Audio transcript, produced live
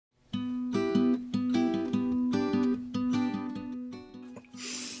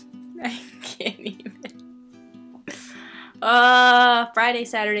even. Friday,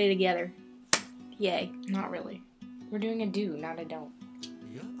 Saturday together. Yay. Not really. We're doing a do, not a don't.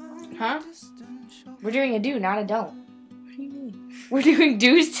 Huh? We're doing a do, not a don't. What do you mean? We're doing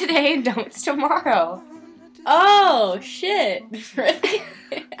do's today and don'ts tomorrow. Oh, shit. Really?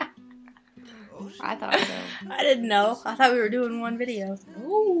 I thought so. I didn't know. I thought we were doing one video.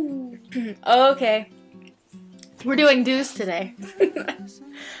 Ooh. Okay. We're doing do's today.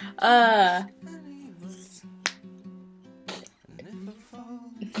 I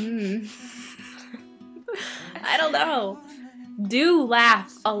don't know. Do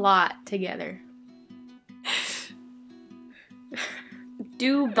laugh a lot together.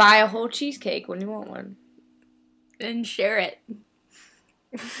 Do buy a whole cheesecake when you want one. And share it.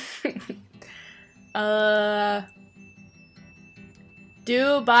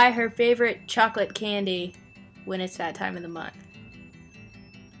 Do buy her favorite chocolate candy when it's that time of the month.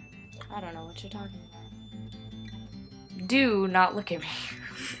 I don't know what you're talking about. Do not look at me.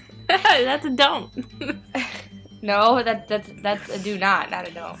 That's a don't. No, that's a do not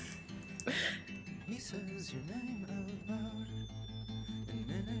a don't.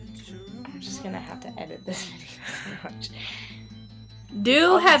 I'm just gonna have to edit this video so much.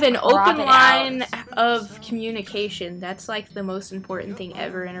 Do have an crop open it line out. of communication. That's like the most important thing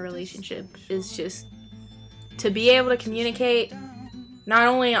ever in a relationship, is just to be able to communicate not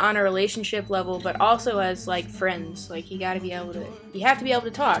only on a relationship level but also as like friends. Like you have to be able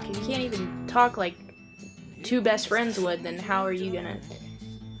to talk. If you can't even talk like two best friends would, then how are you gonna,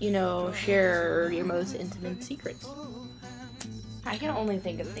 share your most intimate secrets? I can only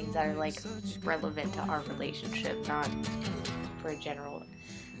think of things that are like relevant to our relationship, not for a general.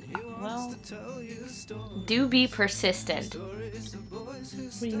 Well, do be persistent.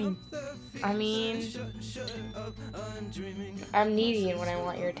 What do you mean? I mean, I'm needy, and when I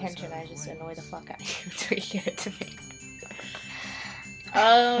want your attention, I just annoy the fuck out of you until you give it to me.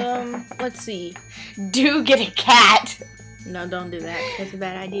 Let's see. Do get a cat. No, don't do that. That's a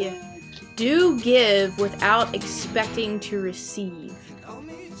bad idea. Do give without expecting to receive.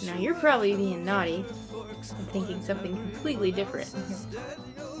 Now, you're probably being naughty and thinking something completely different.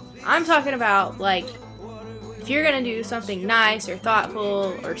 I'm talking about, like, if you're gonna do something nice or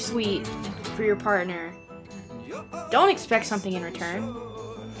thoughtful or sweet for your partner, don't expect something in return.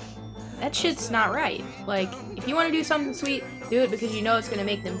 That shit's not right. Like, if you want to do something sweet, do it because you know it's gonna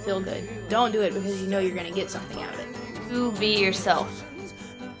make them feel good. Don't do it because you know you're gonna get something out of it. Do be yourself.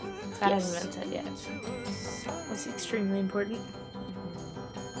 That hasn't been said yet. That's extremely important.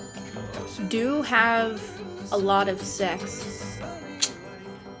 Do have a lot of sex.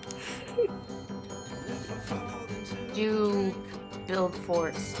 Do build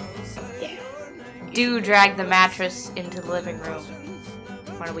forts. Yeah. Do drag the mattress into the living room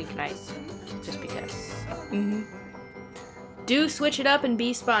on a weeknight, just because. Mm-hmm. Do switch it up and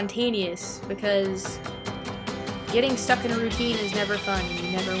be spontaneous, because getting stuck in a routine is never fun, and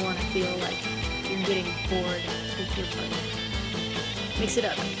you never want to feel like you're getting bored with your partner. Mix it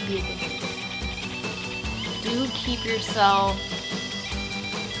up. Be adventurous. Do keep yourself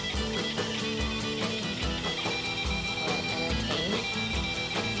entertained.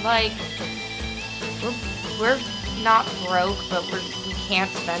 Like, we're not broke, but we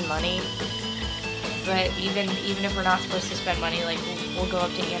can't spend money. But even if we're not supposed to spend money, like we'll go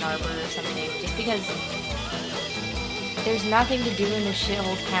up to Ann Arbor or something, just because there's nothing to do in this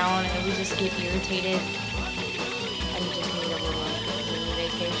shithole town, and we just get irritated, and you just need a little mini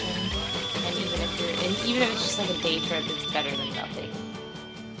vacation. And even if it's just like a day trip, it's better than nothing.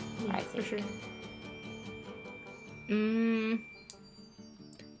 I think. For sure.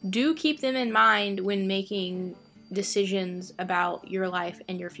 Do keep them in mind when making decisions about your life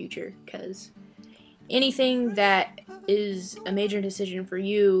and your future, because anything that is a major decision for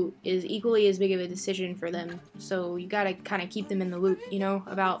you is equally as big of a decision for them. So you gotta kind of keep them in the loop,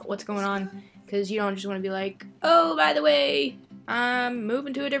 about what's going on, because you don't just want to be like, oh, by the way, I'm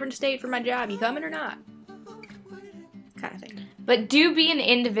moving to a different state for my job. You coming or not? Kind of thing. But do be an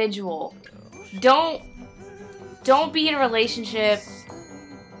individual. Don't be in a relationship.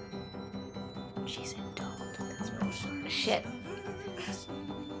 She's an adult. That's what Shit.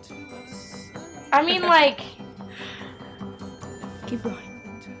 I mean, like, keep going.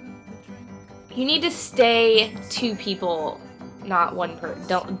 you need to stay two people, not one person.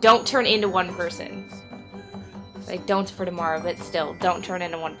 Don't turn into one person. Like, don't for tomorrow, but still, don't turn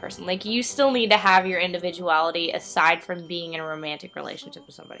into one person. Like, you still need to have your individuality aside from being in a romantic relationship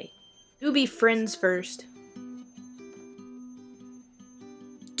with somebody. Do be friends first.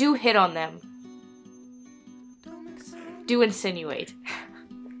 Do hit on them. Do insinuate.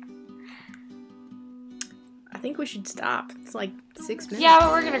 think we should stop. It's like 6 minutes. Yeah,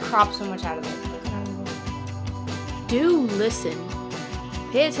 but we're gonna crop so much out of it. Do listen.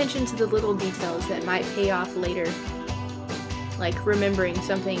 Pay attention to the little details that might pay off later. Like remembering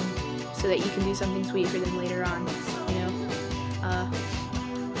something so that you can do something sweet for them later on. You know?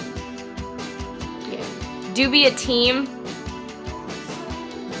 Yeah. Do be a team.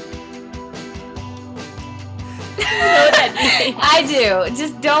 You know what that means. I do.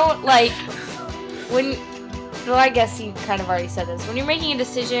 Just don't, like, when, well, I guess you kind of already said this. When you're making a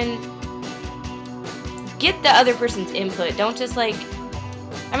decision, get the other person's input. Don't just, like,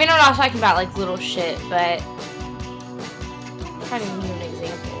 I mean, I'm not talking about, like, little shit, but I'm trying to give you an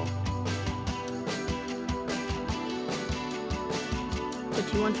example. What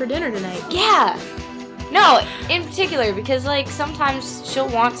do you want for dinner tonight? Yeah! No, in particular, because, like, sometimes she'll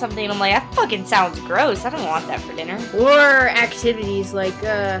want something, and I'm like, that fucking sounds gross. I don't want that for dinner. Or activities like,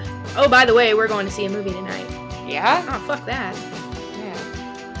 oh, by the way, we're going to see a movie tonight. Yeah? Oh, fuck that.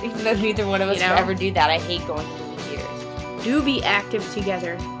 Yeah. Even though neither one of us You know? would ever do that, I hate going to movie theaters. Do be active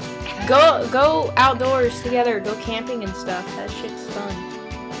together. Go outdoors together. Go camping and stuff. That shit's fun.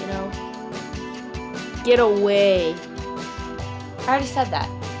 You know? Get away. I already said that.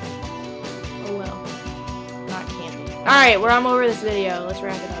 Oh well. Not camping. Alright, well, I'm over this video. Let's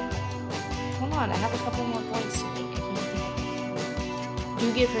wrap it up. Hold on, I have a couple more points to make. I can't think.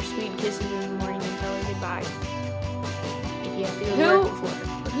 Do give her sweet kisses in the morning and tell her goodbye. If you have to go to Who- work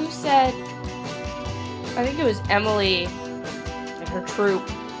before. Who said, I think it was Emily and her troop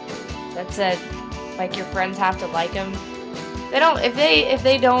that said, like, your friends have to like them. They don't, if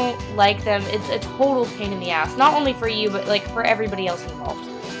they don't like them, it's a total pain in the ass. Not only for you, but, like, for everybody else involved.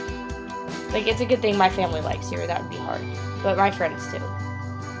 Like, it's a good thing my family likes you, or that would be hard. But my friends, too.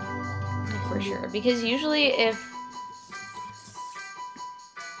 For sure. Because usually if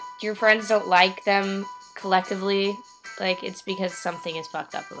your friends don't like them collectively, like, it's because something is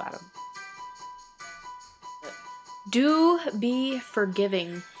fucked up about them. Do be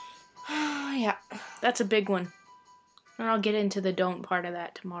forgiving. Yeah. That's a big one. And I'll get into the don't part of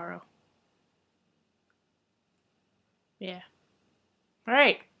that tomorrow. Yeah.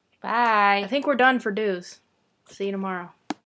 Alright. Bye. I think we're done for do's. See you tomorrow.